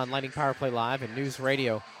here on Lightning Power Play Live and News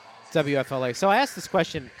Radio WFLA. So I asked this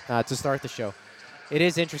question to start the show. It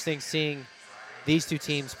is interesting seeing these 2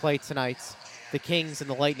 teams play tonight. The Kings and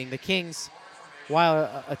the Lightning. The Kings,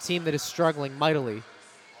 while a team that is struggling mightily,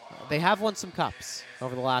 they have won some cups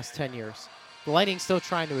over the last 10 years. The Lightning still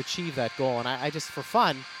trying to achieve that goal. And I just, for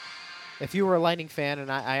fun, if you were a Lightning fan and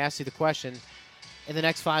I asked you the question, in the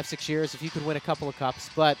next 5-6 years, if you could win a couple of cups,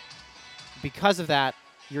 but because of that,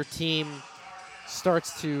 your team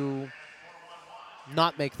starts to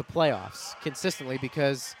not make the playoffs consistently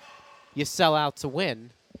because you sell out to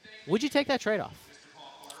win, would you take that trade-off?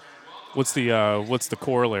 What's the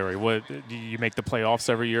corollary? What, do you make the playoffs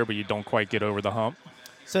every year, but you don't quite get over the hump?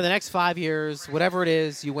 So the next 5 years, whatever it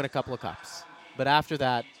is, you win a couple of cups. But after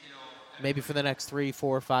that, maybe for the next 3,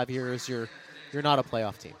 4, 5 years, you're not a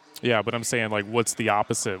playoff team. Yeah, but I'm saying, like, what's the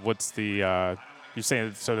opposite? What's the you're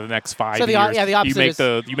saying so the next 5 years? The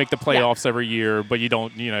opposite you make the playoffs every year, but you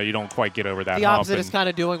don't quite get over that hump. The opposite is kind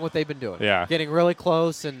of doing what they've been doing. Yeah, getting really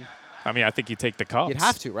close and. I mean, I think you take the cups. You'd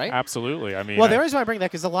have to, right? Absolutely. I mean, well, the reason why I bring that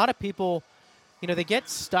because a lot of people, they get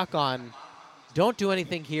stuck on, don't do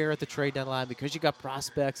anything here at the trade deadline because you got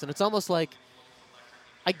prospects, and it's almost like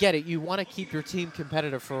I get it. You want to keep your team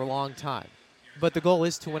competitive for a long time, but the goal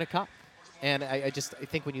is to win a cup. And I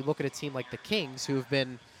think when you look at a team like the Kings, who have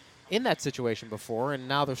been in that situation before, and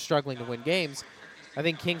now they're struggling to win games, I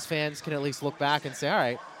think Kings fans can at least look back and say, all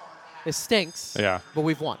right, this stinks, but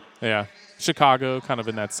we've won. Yeah. Chicago kind of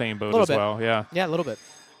in that same boat as well. Yeah. Yeah, a little bit.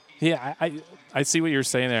 Yeah, I see what you're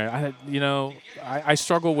saying there. I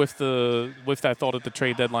struggle with that thought at the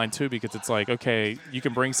trade deadline too, because it's like, okay, you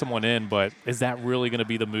can bring someone in, but is that really going to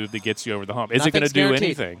be the move that gets you over the hump? Is it going to do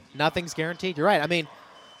anything? Nothing's guaranteed. You're right. I mean,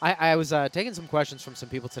 I was taking some questions from some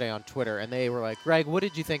people today on Twitter, and they were like, Greg, what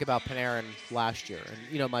did you think about Panarin last year?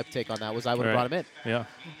 And, my take on that was I would have brought him in. Yeah.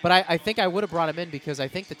 But I think I would have brought him in because I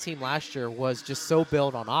think the team last year was just so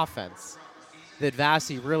built on offense that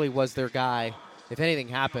Vasi really was their guy. If anything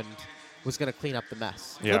happened, was going to clean up the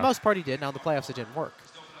mess. Yeah. For the most part, he did. Now, the playoffs, it didn't work.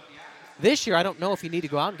 This year, I don't know if you need to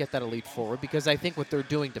go out and get that elite forward because I think what they're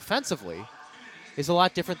doing defensively is a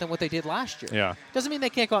lot different than what they did last year. Yeah. Doesn't mean they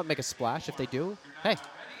can't go out and make a splash. If they do, hey,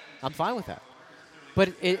 I'm fine with that.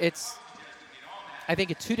 But it's, I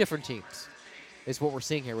think, two different teams is what we're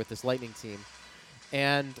seeing here with this Lightning team.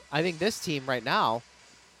 And I think this team right now,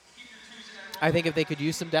 I think if they could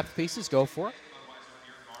use some depth pieces, go for it.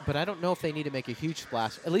 But I don't know if they need to make a huge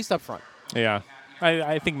splash, at least up front. Yeah.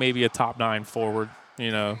 I think maybe a top 9 forward,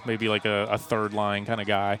 maybe like a third line kind of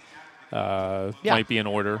guy might be in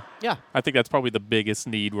order. Yeah. I think that's probably the biggest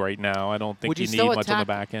need right now. I don't think you need much on the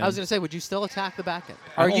back end. I was going to say, would you still attack the back end?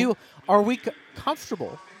 Are we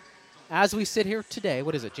comfortable as we sit here today?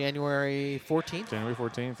 What is it, January 14th? January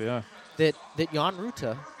 14th, yeah. That Jan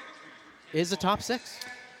Rutta is a top 6.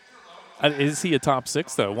 Is he a top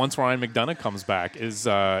 6 though? Once Ryan McDonagh comes back, is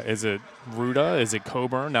it Rutta? Is it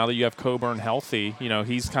Coburn? Now that you have Coburn healthy,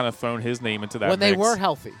 he's kind of thrown his name into that when mix. They were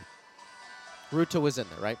healthy, Rutta was in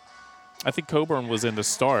there, right? I think Coburn was in to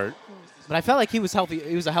start. But I felt like he was healthy.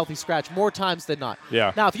 He was a healthy scratch more times than not.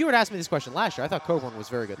 Yeah. Now, if you were to ask me this question last year, I thought Coburn was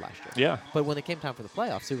very good last year. Yeah. But when it came time for the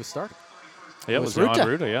playoffs, he was starting. Yeah, it was Jan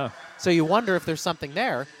Rutta, yeah. So you wonder if there's something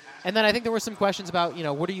there. And then I think there were some questions about,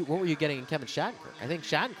 what were you getting in Kevin Shattenkirk? I think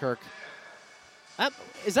Shattenkirk,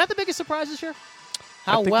 is that the biggest surprise this year?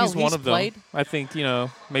 How well he's one of played? Them. I think,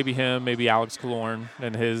 maybe him, maybe Alex Killorn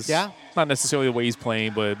and his, not necessarily the way he's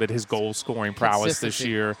playing, but his goal-scoring prowess this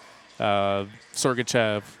year.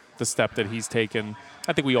 Sergachev, the step that he's taken.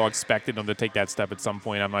 I think we all expected him to take that step at some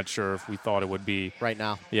point. I'm not sure if we thought it would be right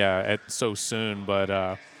now. Yeah, so soon. But,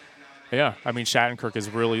 Shattenkirk has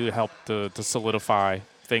really helped to solidify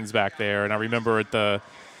things back there. And I remember at the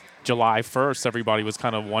July 1st, everybody was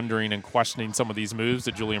kind of wondering and questioning some of these moves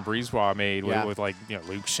that Julien BriseBois made with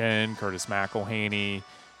Luke Schenn, Curtis McElhaney,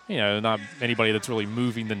 not anybody that's really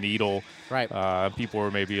moving the needle. Right. People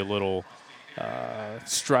were maybe a little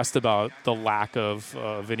stressed about the lack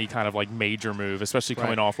of any kind of major move, especially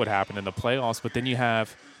coming off what happened in the playoffs. But then you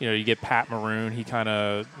have, you get Pat Maroon. He kind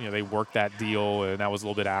of, they worked that deal, and that was a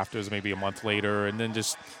little bit after. It was maybe a month later. And then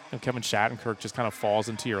just Kevin Shattenkirk just kind of falls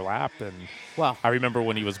into your lap. And I remember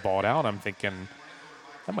when he was bought out, I'm thinking,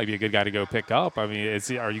 that might be a good guy to go pick up. I mean,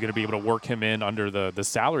 are you going to be able to work him in under the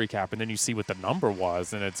salary cap? And then you see what the number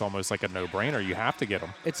was, and it's almost like a no-brainer. You have to get him.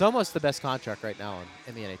 It's almost the best contract right now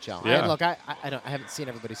in the NHL. Yeah. I haven't seen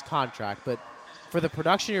everybody's contract, but for the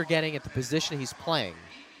production you're getting at the position he's playing,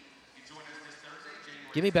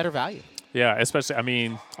 give me better value. Yeah,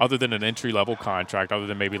 especially, other than an entry-level contract, other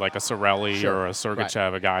than maybe like a Sorelli or a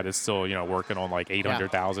Sergachev, a guy that's still, working on like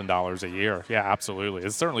 $800,000 a year. Yeah, absolutely.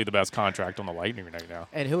 It's certainly the best contract on the Lightning right now.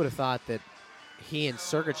 And who would have thought that he and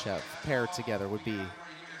Sergachev paired together would be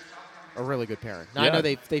a really good pairing? Now, I know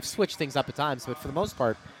they've switched things up at times, but for the most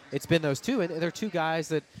part, it's been those two. And they're two guys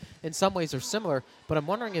that in some ways are similar, but I'm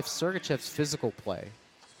wondering if Sergachev's physical play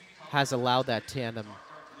has allowed that tandem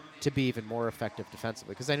to be even more effective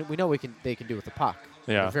defensively, because we know they can do with the puck.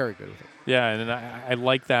 Yeah, they're very good with it. Yeah, and I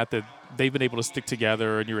like that they've been able to stick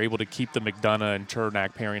together, and you're able to keep the McDonagh and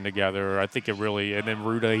Chernak pairing together. I think it really, and then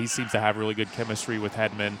Rutta, he seems to have really good chemistry with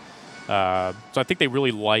Hedman. So I think they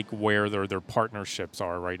really like where their partnerships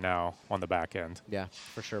are right now on the back end. Yeah,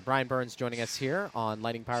 for sure. Brian Burns joining us here on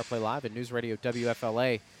Lightning Power Play Live and News Radio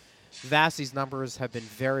WFLA. Vasi's numbers have been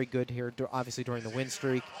very good here, obviously during the win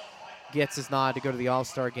streak. Gets his nod to go to the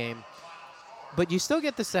All-Star game. But you still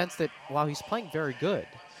get the sense that while he's playing very good,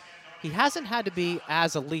 he hasn't had to be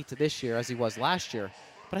as elite this year as he was last year.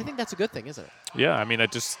 But I think that's a good thing, isn't it? Yeah,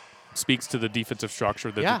 it just speaks to the defensive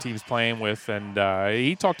structure that the team's playing with. And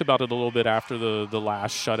he talked about it a little bit after the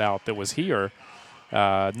last shutout that was here.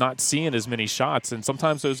 not seeing as many shots. And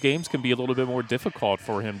sometimes those games can be a little bit more difficult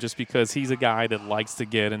for him just because he's a guy that likes to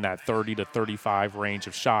get in that 30 to 35 range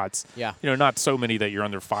of shots. Yeah. Not so many that you're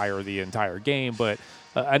under fire the entire game, but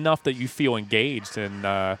enough that you feel engaged. And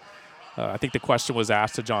I think the question was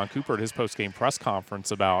asked to John Cooper at his post-game press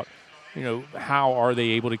conference about, how are they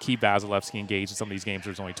able to keep Vasilevsky engaged in some of these games?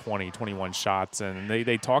 There's only 20, 21 shots. And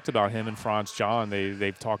they talked about him and Franz John.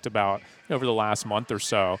 They've talked about over the last month or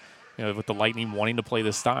so, with the Lightning wanting to play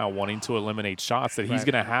this style, wanting to eliminate shots, that he's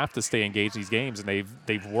going to have to stay engaged in these games. And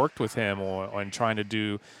they've worked with him on trying to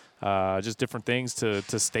do just different things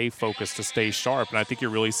to stay focused, to stay sharp. And I think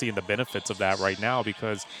you're really seeing the benefits of that right now,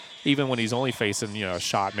 because even when he's only facing, a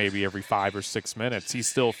shot maybe every 5 or 6 minutes, he's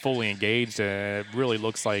still fully engaged. And it really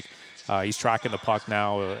looks like he's tracking the puck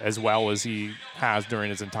now as well as he has during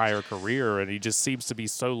his entire career. And he just seems to be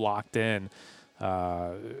so locked in.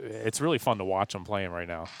 It's really fun to watch him playing right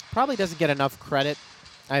now. Probably doesn't get enough credit.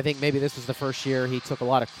 I think maybe this was the first year he took a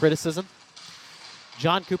lot of criticism.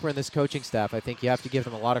 John Cooper and this coaching staff, I think you have to give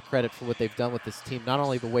them a lot of credit for what they've done with this team, not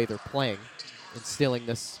only the way they're playing, instilling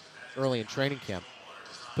this early in training camp,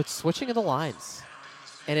 but switching of the lines.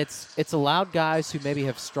 And it's allowed guys who maybe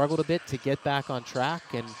have struggled a bit to get back on track,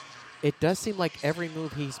 and it does seem like every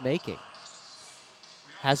move he's making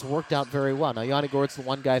has worked out very well. Now, Yanni Gourde's the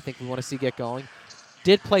one guy I think we want to see get going.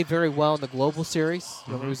 Did play very well in the Global Series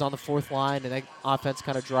when he was on the fourth line, and that offense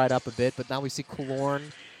kind of dried up a bit. But now we see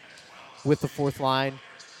Killorn with the fourth line.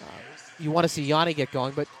 You want to see Yanni get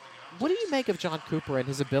going. But what do you make of John Cooper and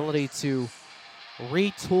his ability to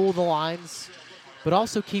retool the lines, but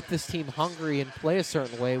also keep this team hungry and play a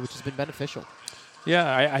certain way, which has been beneficial?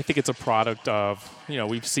 Yeah, I think it's a product of,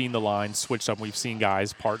 we've seen the lines switched up. We've seen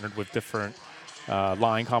guys partnered with different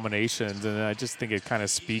line combinations, and I just think it kind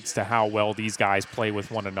of speaks to how well these guys play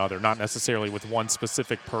with one another, not necessarily with one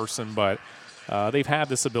specific person, but they've had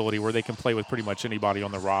this ability where they can play with pretty much anybody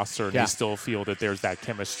on the roster, and you still feel that there's that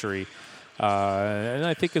chemistry. And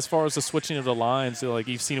I think as far as the switching of the lines, like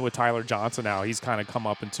you've seen it with Tyler Johnson now, he's kind of come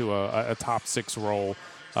up into a top 6 role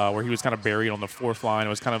where he was kind of buried on the fourth line. It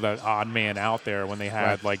was kind of that odd man out there when they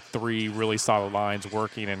had like 3 really solid lines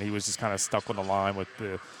working, and he was just kind of stuck on the line with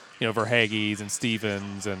the Verhaeghes and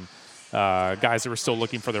Stevens and guys that were still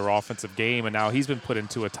looking for their offensive game. And now he's been put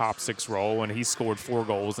into a top 6 role, and he's scored 4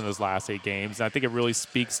 goals in his last 8 games. And I think it really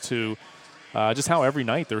speaks to just how every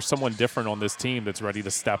night there's someone different on this team that's ready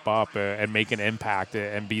to step up and make an impact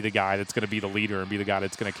and be the guy that's going to be the leader and be the guy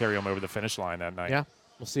that's going to carry them over the finish line that night. Yeah,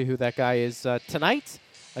 we'll see who that guy is tonight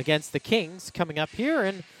against the Kings, coming up here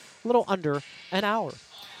in a little under an hour.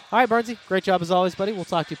 All right, Burnsy, great job as always, buddy. We'll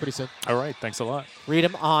talk to you pretty soon. All right, thanks a lot. Read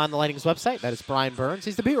him on the Lightning's website. That is Brian Burns.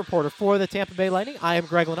 He's the beat reporter for the Tampa Bay Lightning. I am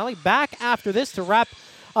Greg Linnelli. Back after this to wrap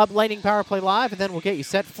up Lightning Power Play Live, and then we'll get you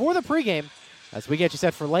set for the pregame as we get you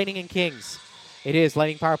set for Lightning and Kings. It is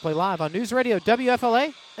Lightning Power Play Live on News Radio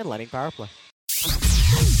WFLA and Lightning Power Play.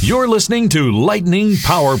 You're listening to Lightning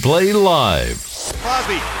Power Play Live.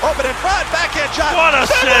 Crosby, open in front, backhand shot. What a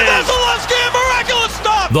save! Vasilevsky, a miraculous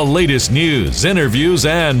stop! The latest news, interviews,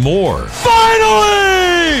 and more.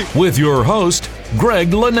 Finally! With your host,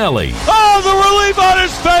 Greg Linnelli. Oh, the relief on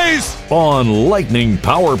his face! On Lightning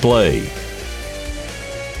Power Play.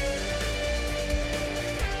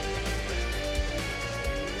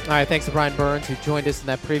 All right, thanks to Brian Burns, who joined us in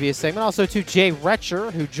that previous segment. Also to Jay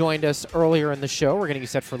Retcher, who joined us earlier in the show. We're getting you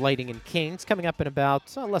set for Lightning and Kings, coming up in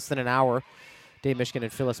about less than an hour. Dave Mishkin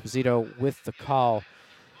and Phil Esposito with the call.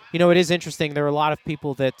 It is interesting. There are a lot of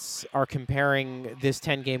people that are comparing this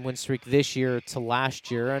 10-game win streak this year to last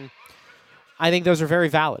year, and I think those are very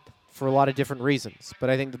valid for a lot of different reasons. But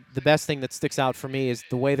I think the best thing that sticks out for me is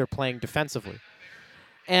the way they're playing defensively.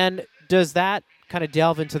 And does that kind of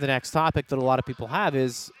delve into the next topic that a lot of people have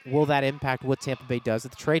is, will that impact what Tampa Bay does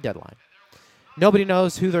at the trade deadline? Nobody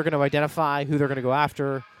knows who they're going to identify, who they're going to go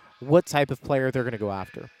after, what type of player they're going to go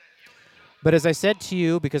after. But as I said to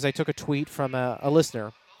you, because I took a tweet from a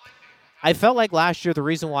listener, I felt like last year the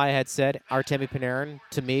reason why I had said Artemi Panarin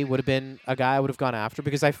to me would have been a guy I would have gone after,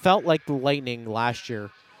 because I felt like the Lightning last year,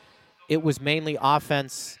 it was mainly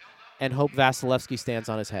offense and hope Vasilevsky stands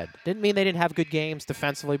on his head. Didn't mean they didn't have good games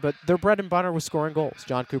defensively, but their bread and butter was scoring goals.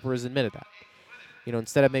 John Cooper has admitted that.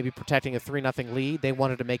 Instead of maybe protecting a 3-0 lead, they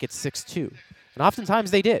wanted to make it 6-2. And oftentimes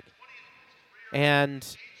they did. And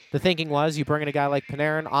the thinking was, you bring in a guy like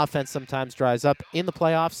Panarin, offense sometimes dries up in the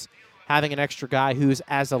playoffs. Having an extra guy who's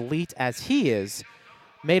as elite as he is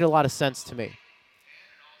made a lot of sense to me.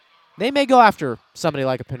 They may go after somebody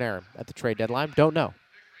like a Panarin at the trade deadline. Don't know.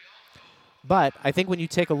 But I think when you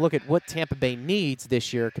take a look at what Tampa Bay needs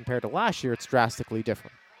this year compared to last year, it's drastically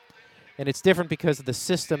different. And it's different because of the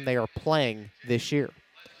system they are playing this year.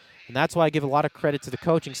 And that's why I give a lot of credit to the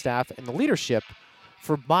coaching staff and the leadership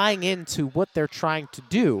for buying into what they're trying to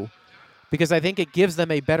do, because I think it gives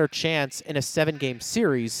them a better chance in a 7-game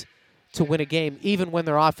series to win a game, even when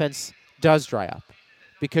their offense does dry up,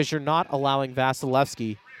 because you're not allowing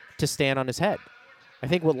Vasilevsky to stand on his head. I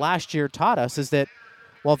think what last year taught us is that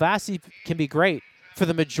while Vasi can be great for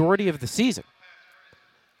the majority of the season,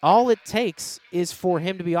 all it takes is for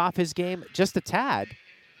him to be off his game just a tad,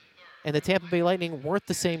 and the Tampa Bay Lightning weren't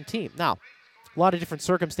the same team. Now, a lot of different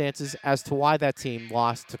circumstances as to why that team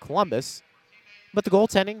lost to Columbus, but the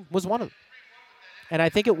goaltending was one of them. And I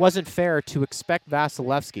think it wasn't fair to expect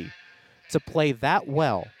Vasilevsky to play that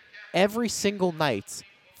well every single night,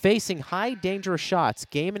 facing high dangerous shots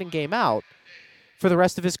game in and game out for the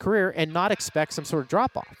rest of his career and not expect some sort of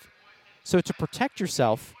drop-off. So to protect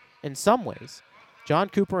yourself in some ways, John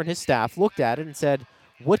Cooper and his staff looked at it and said,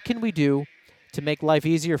 what can we do to make life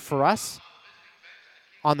easier for us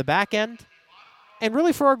on the back end and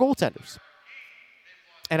really for our goaltenders?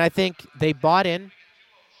 And I think they bought in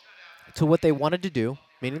to what they wanted to do,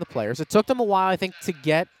 meaning the players. It took them a while, I think, to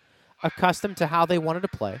get accustomed to how they wanted to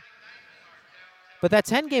play. But that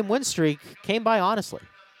 10-game win streak came by honestly.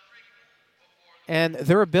 And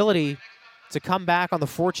their ability to come back on the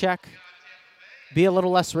forecheck, be a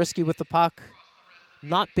little less risky with the puck,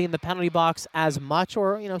 not be in the penalty box as much,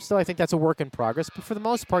 or, still I think that's a work in progress. But for the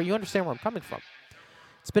most part, you understand where I'm coming from.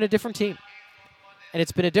 It's been a different team. And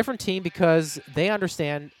it's been a different team because they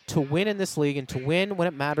understand to win in this league and to win when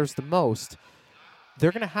it matters the most,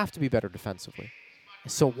 they're going to have to be better defensively.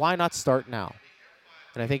 So why not start now?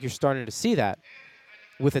 And I think you're starting to see that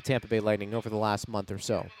with the Tampa Bay Lightning over the last month or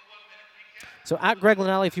so. So at Greg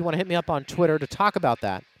Linelli, if you want to hit me up on Twitter to talk about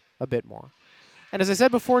that a bit more. And as I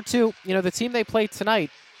said before, too, the team they played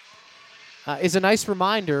tonight is a nice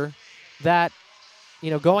reminder that,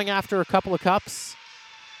 going after a couple of cups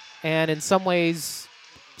and in some ways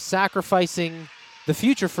sacrificing the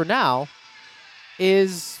future for now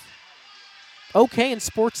is okay in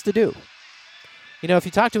sports to do. If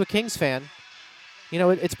you talk to a Kings fan,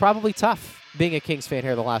 it's probably tough being a Kings fan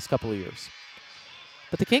here the last couple of years.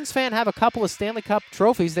 But the Kings fan have a couple of Stanley Cup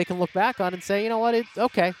trophies they can look back on and say, you know what, it's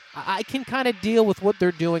okay. I can kind of deal with what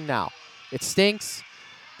they're doing now. It stinks.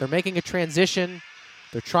 They're making a transition.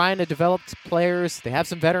 They're trying to develop players. They have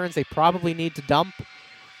some veterans they probably need to dump.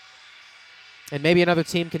 And maybe another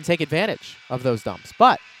team can take advantage of those dumps.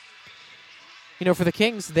 But, for the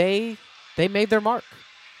Kings, they made their mark.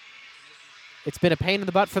 It's been a pain in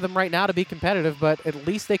the butt for them right now to be competitive, but at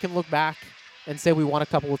least they can look back and say we won a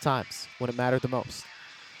couple of times when it mattered the most.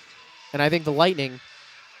 And I think the Lightning,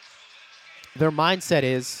 their mindset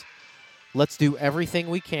is, let's do everything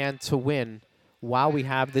we can to win while we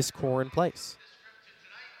have this core in place.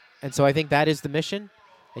 And so I think that is the mission,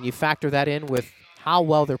 and you factor that in with how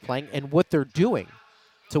well they're playing and what they're doing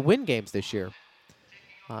to win games this year.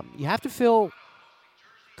 You have to feel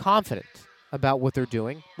confident about what they're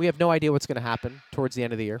doing. We have no idea what's going to happen towards the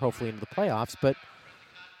end of the year, hopefully into the playoffs, but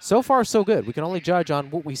so far so good. We can only judge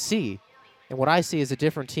on what we see, and what I see is a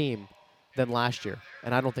different team than last year,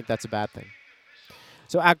 and I don't think that's a bad thing.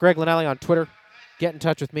 So at Greg Linelli on Twitter, get in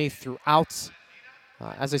touch with me throughout.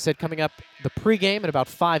 As I said, coming up the pregame in about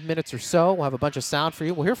 5 minutes or so, we'll have a bunch of sound for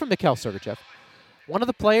you. We'll hear from Mikhail Sergachev, one of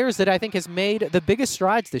the players that I think has made the biggest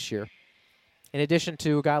strides this year, in addition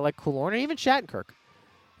to a guy like Killorn and even Shattenkirk,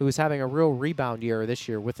 who is having a real rebound year this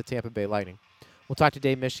year with the Tampa Bay Lightning. We'll talk to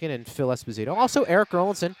Dave Michigan and Phil Esposito. Also, Eric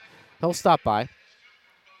Erlinson, he'll stop by.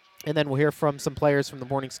 And then we'll hear from some players from the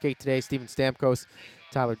morning skate today, Steven Stamkos,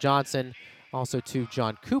 Tyler Johnson, also to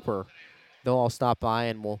John Cooper. They'll all stop by,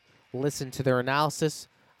 and we'll listen to their analysis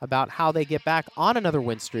about how they get back on another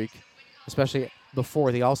win streak, especially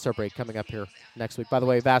before the All-Star break coming up here next week. By the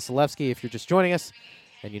way, Vasilevsky, if you're just joining us,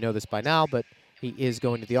 and you know this by now, but he is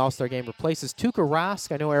going to the All-Star game, replaces Tuukka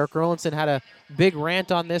Rask. I know Eric Erlinson had a big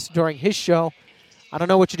rant on this during his show. I don't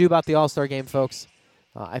know what you do about the All-Star game, folks.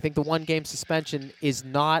 I think the one-game suspension is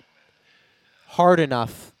not hard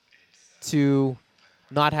enough to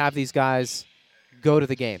not have these guys go to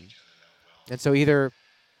the game. And so either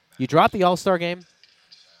you drop the All-Star game,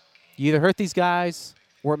 you either hurt these guys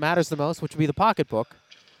where it matters the most, which would be the pocketbook,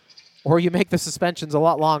 or you make the suspensions a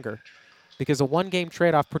lot longer, because a one-game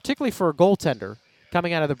trade-off, particularly for a goaltender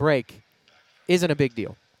coming out of the break, isn't a big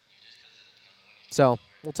deal. So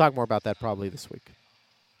we'll talk more about that probably this week.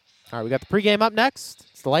 All right, we got the pregame up next.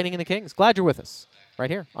 It's the Lightning and the Kings. Glad you're with us right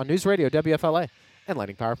here on News Radio WFLA and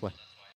Lightning Power Play.